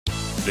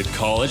The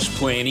College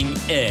Planning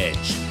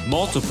Edge.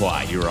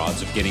 Multiply your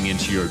odds of getting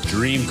into your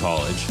dream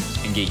college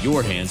and get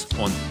your hands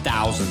on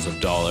thousands of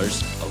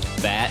dollars of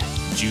fat,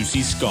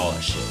 juicy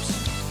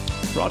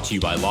scholarships. Brought to you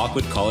by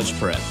Lockwood College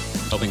Prep,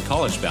 helping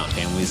college-bound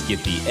families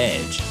get the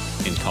edge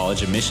in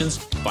college admissions,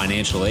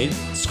 financial aid,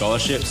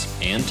 scholarships,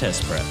 and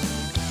test prep.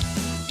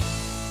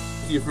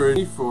 Thank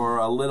you for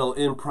a little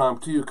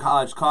impromptu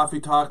college coffee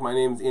talk. My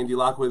name is Andy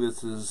Lockwood.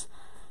 This is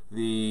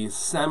the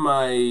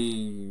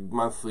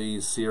semi-monthly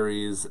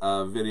series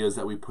of videos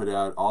that we put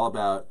out all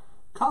about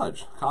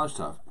college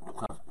stuff,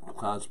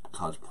 college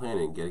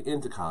planning, getting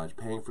into college,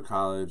 paying for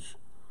college,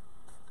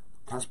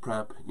 test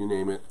prep, you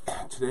name it.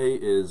 Today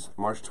is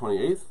March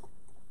 28th,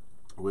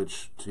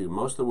 which to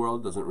most of the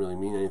world doesn't really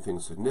mean anything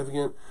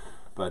significant,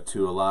 but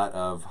to a lot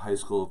of high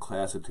school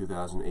class of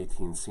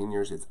 2018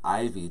 seniors, it's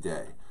Ivy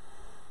Day.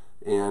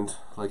 And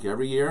like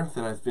every year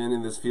that I've been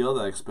in this field,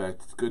 I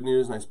expect good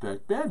news and I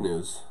expect bad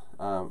news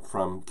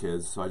from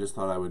kids. So I just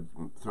thought I would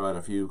throw out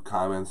a few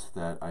comments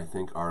that I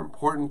think are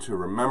important to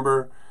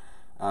remember.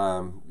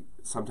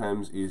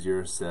 Sometimes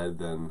easier said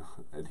than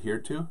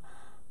adhered to.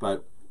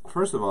 But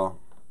first of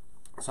all,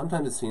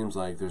 sometimes it seems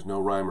like there's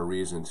no rhyme or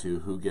reason to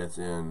who gets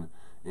in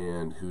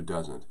and who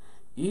doesn't.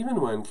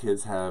 Even when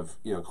kids have,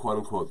 quote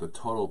unquote, the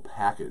total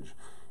package,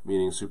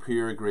 meaning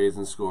superior grades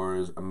and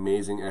scores,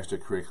 amazing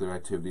extracurricular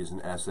activities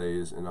and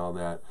essays and all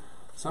that,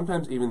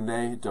 sometimes even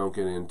they don't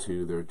get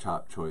into their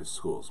top choice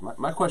schools.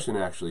 My question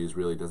actually is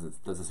really, does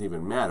this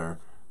even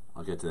matter?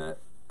 I'll get to that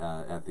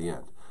at the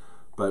end.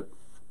 But,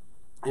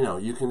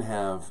 you can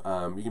have,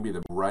 you can be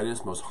the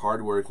brightest, most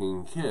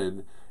hardworking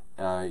kid.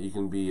 You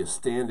can be a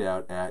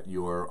standout at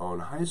your own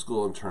high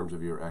school in terms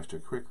of your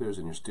extracurriculars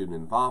and your student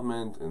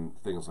involvement and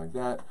things like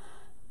that.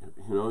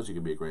 Who knows? You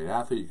could be a great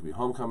athlete. You could be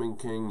homecoming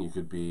king. You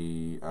could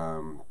be,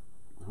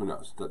 who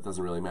knows? That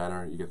doesn't really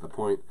matter. You get the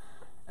point.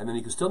 And then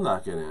you can still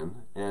not get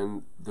in.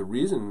 And the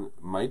reason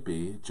might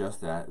be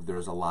just that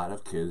there's a lot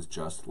of kids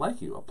just like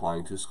you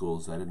applying to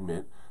schools that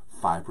admit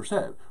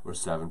 5% or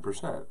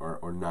 7% or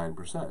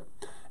 9%.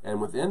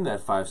 And within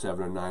that 5,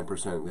 7, or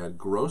 9%, that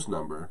gross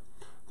number,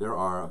 there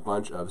are a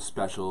bunch of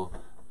special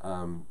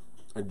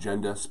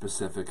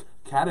agenda-specific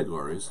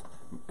categories.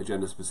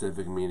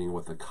 Agenda-specific meaning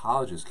what the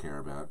colleges care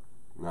about,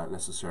 not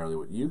necessarily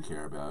what you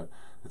care about,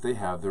 that they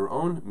have their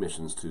own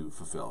missions to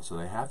fulfill. So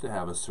they have to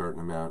have a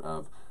certain amount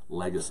of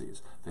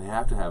legacies. They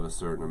have to have a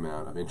certain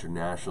amount of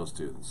international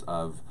students,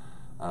 of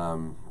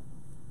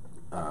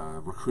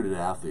recruited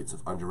athletes,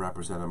 of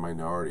underrepresented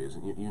minorities,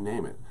 and you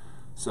name it.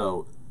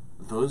 So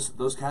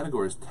those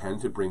categories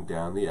tend to bring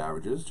down the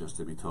averages, just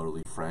to be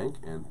totally frank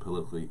and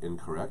politically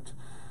incorrect.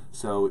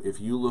 So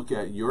if you look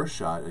at your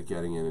shot at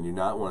getting in and you're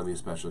not one of these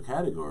special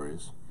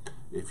categories,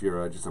 if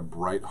you're just a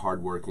bright,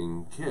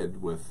 hardworking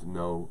kid with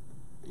no,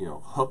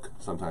 hook,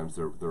 sometimes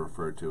they're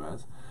referred to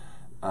as,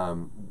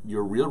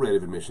 your real rate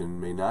of admission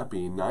may not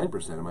be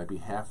 9%, it might be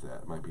half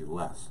that, it might be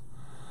less.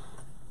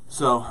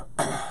 So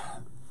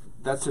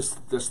that's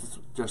just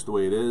the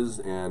way it is,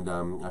 and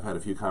I've had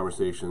a few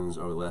conversations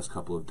over the last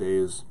couple of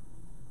days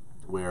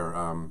where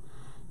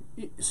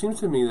it seems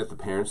to me that the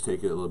parents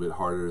take it a little bit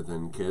harder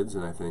than kids,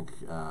 and I think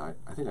I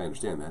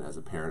understand that as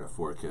a parent of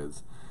 4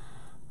 kids.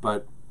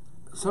 But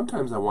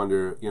sometimes I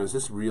wonder, is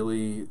this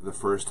really the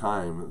first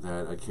time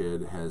that a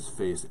kid has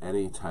faced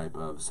any type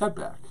of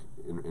setback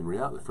in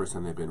reality, the first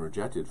time they've been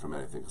rejected from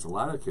anything? Because a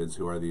lot of kids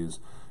who are these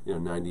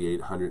 98,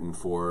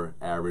 104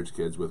 average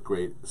kids with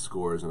great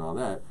scores and all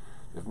that,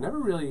 have never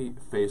really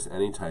faced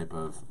any type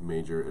of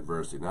major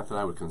adversity. Not that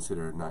I would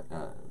consider not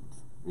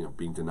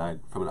being denied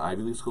from an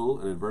Ivy League school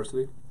an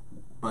adversity,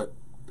 but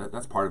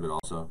that's part of it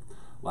also.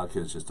 A lot of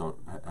kids just don't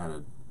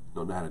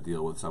know how to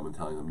deal with someone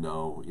telling them,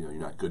 no, you're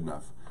not good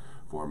enough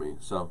for me.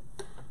 So,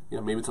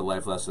 maybe it's a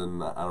life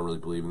lesson. I don't really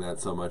believe in that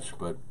so much,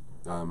 but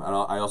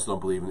I also don't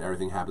believe in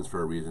everything happens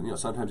for a reason.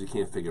 Sometimes you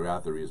can't figure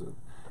out the reason.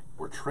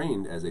 We're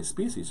trained as a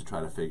species to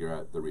try to figure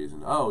out the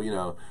reason. Oh,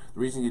 the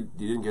reason you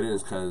didn't get in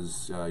is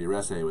because your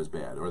essay was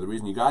bad, or the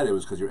reason you got in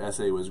was because your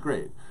essay was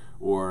great,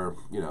 or,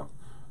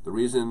 the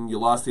reason you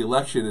lost the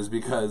election is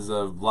because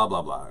of blah,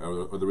 blah, blah,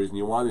 or the reason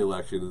you won the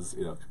election is,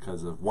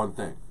 because of one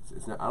thing.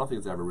 I don't think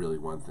it's ever really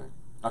one thing.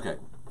 Okay,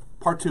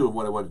 part 2 of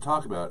what I wanted to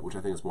talk about, which I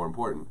think is more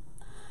important,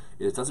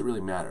 is does it really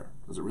matter?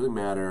 Does it really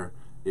matter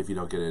if you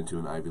don't get into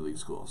an Ivy League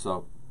school?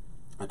 So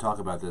I talk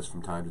about this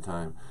from time to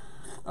time.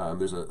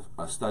 There's a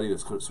study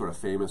that's sort of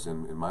famous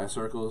in my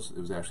circles. It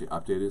was actually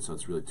updated, so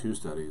it's really 2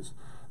 studies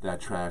that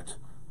tracked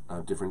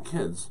different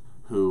kids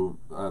who,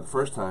 the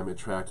first time it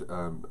tracked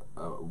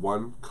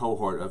one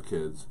cohort of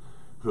kids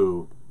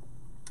who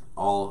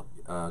all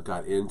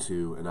got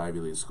into an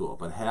Ivy League school,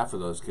 but half of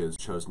those kids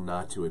chose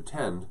not to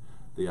attend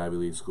the Ivy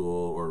League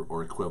school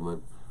or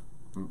equivalent,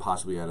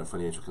 possibly out of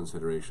financial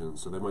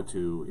considerations. So they went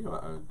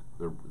to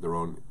their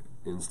own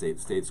in-state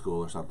state school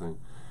or something.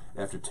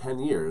 After 10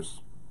 years,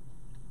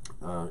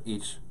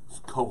 each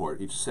cohort,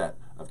 each set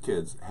of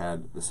kids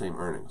had the same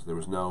earnings. There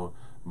was no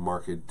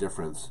marked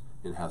difference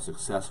in how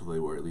successful they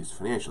were, at least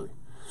financially.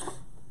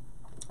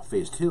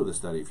 Phase 2 of the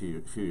study, a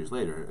few years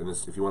later, and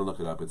this, if you want to look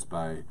it up, it's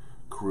by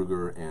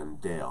Kruger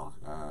and Dale.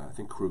 I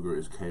think Kruger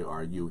is Krueger,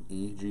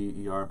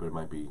 but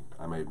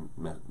I might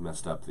have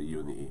messed up the U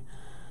and the E.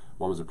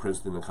 One was a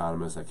Princeton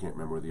economist. I can't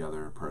remember where the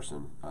other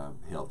person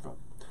hailed from.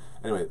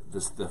 Anyway,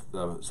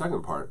 the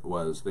second part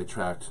was they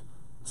tracked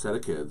a set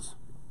of kids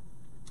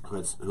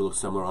who looked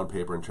similar on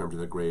paper in terms of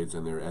their grades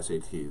and their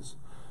SATs.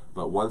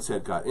 But one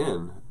set got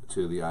in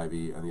to the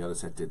Ivy and the other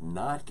set did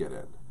not get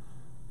in.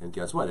 And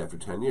guess what? After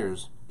 10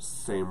 years,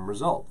 same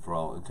result for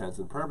all intents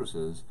and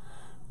purposes,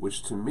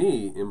 which to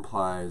me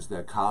implies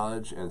that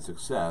college and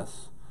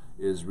success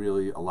is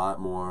really a lot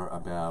more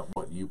about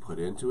what you put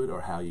into it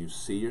or how you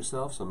see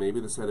yourself. So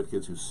maybe the set of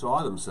kids who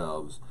saw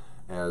themselves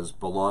as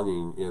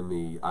belonging in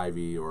the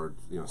Ivy or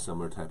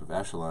similar type of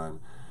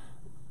echelon,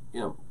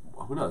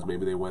 who knows?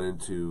 Maybe they went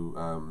into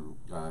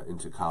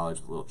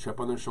college with a little chip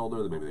on their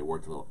shoulder. Maybe they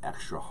worked a little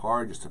extra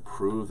hard just to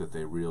prove that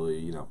they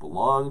really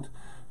belonged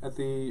at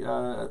the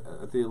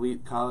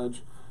elite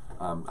college.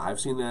 I've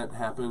seen that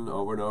happen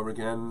over and over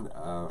again.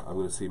 I'm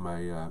going to see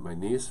my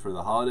niece for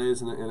the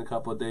holidays in a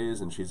couple of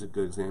days, and she's a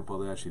good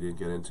example of that. She didn't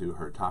get into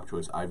her top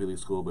choice Ivy League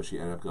school, but she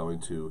ended up going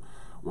to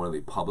one of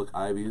the public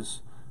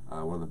Ivies,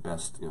 one of the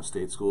best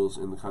state schools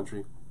in the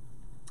country,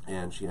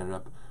 and she ended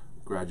up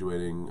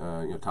graduating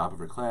top of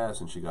her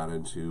class, and she got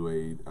into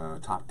a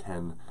top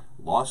 10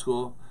 law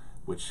school,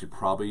 which she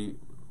probably,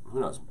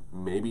 who knows,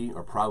 maybe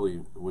or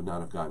probably would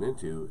not have gotten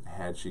into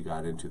had she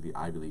got into the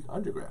Ivy League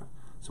undergrad.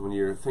 So when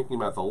you're thinking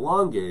about the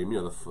long game,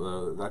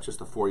 not just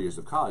the 4 years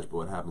of college, but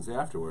what happens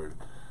afterward,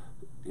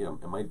 there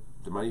might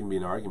even be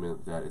an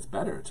argument that it's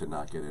better to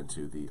not get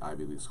into the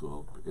Ivy League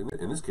school.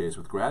 In this case,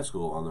 with grad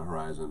school on the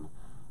horizon,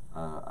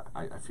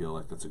 I feel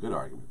like that's a good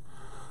argument.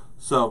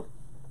 So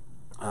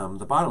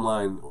the bottom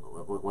line,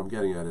 what I'm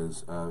getting at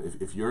is,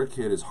 if your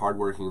kid is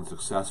hardworking and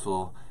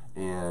successful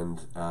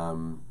and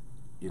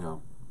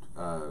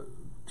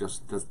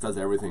just does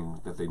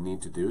everything that they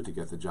need to do to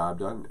get the job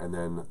done, and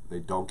then they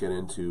don't get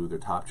into their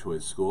top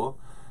choice school,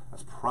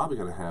 that's probably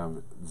going to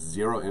have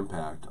zero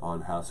impact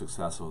on how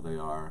successful they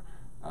are,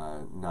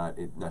 not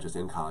just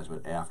in college,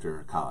 but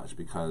after college,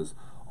 because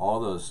all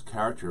those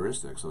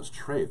characteristics, those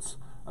traits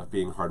of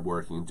being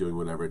hardworking and doing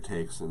whatever it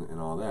takes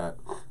and all that,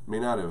 may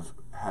not have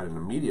had an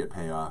immediate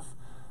payoff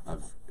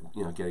of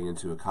getting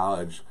into a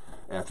college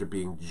after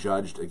being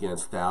judged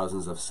against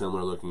thousands of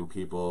similar looking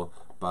people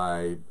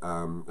by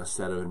a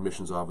set of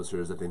admissions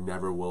officers that they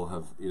never will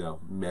have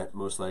met,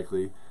 most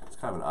likely. It's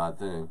kind of an odd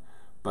thing,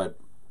 but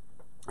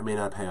it may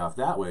not pay off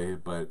that way,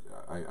 but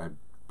I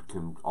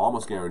can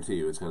almost guarantee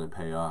you it's going to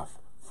pay off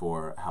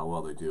for how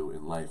well they do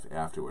in life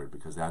afterward,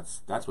 because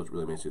that's what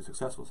really makes you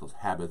successful, those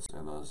habits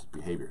and those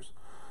behaviors.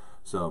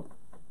 So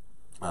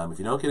if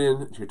you don't get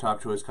into your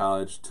top choice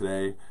college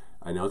today,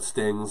 I know it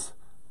stings.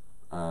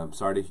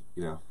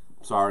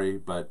 Sorry,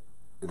 but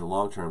in the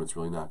long term, it's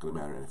really not going to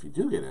matter. And if you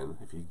do get in,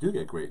 if you do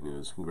get great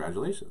news,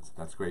 congratulations.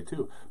 That's great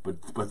too.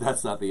 But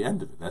that's not the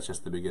end of it. That's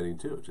just the beginning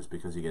too. Just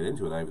because you get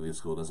into an Ivy League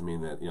school doesn't mean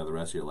that the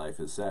rest of your life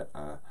is set.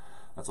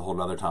 That's a whole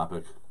other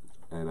topic,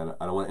 and I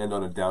don't want to end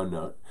on a down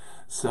note.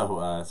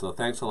 So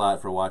thanks a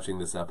lot for watching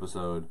this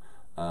episode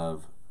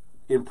of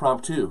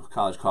Impromptu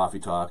College Coffee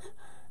Talk.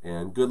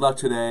 And good luck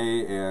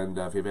today. And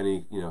if you have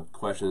any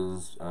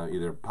questions,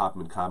 either pop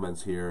them in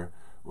comments here,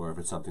 or if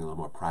it's something a little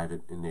more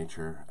private in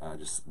nature,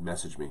 just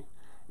message me,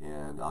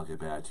 and I'll get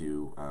back to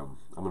you. I'm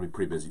going to be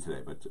pretty busy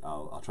today, but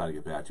I'll try to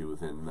get back to you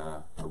within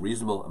a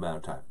reasonable amount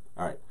of time.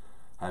 All right.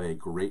 Have a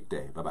great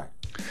day. Bye-bye.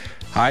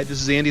 Hi,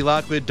 this is Andy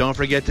Lockwood. Don't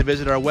forget to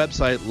visit our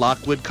website,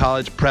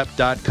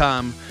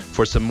 lockwoodcollegeprep.com,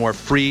 for some more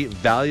free,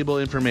 valuable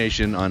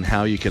information on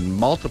how you can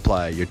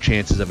multiply your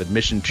chances of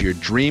admission to your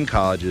dream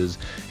colleges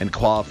and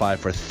qualify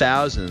for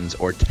thousands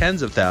or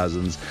tens of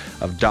thousands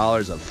of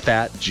dollars of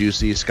fat,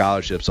 juicy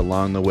scholarships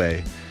along the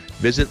way.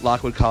 Visit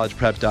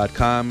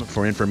lockwoodcollegeprep.com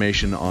for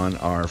information on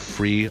our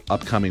free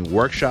upcoming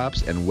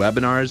workshops and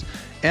webinars,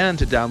 and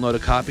to download a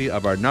copy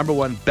of our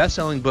 #1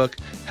 best-selling book,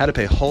 How to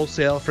Pay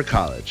Wholesale for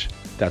College.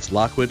 That's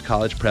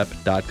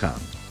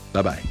lockwoodcollegeprep.com.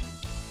 Bye-bye.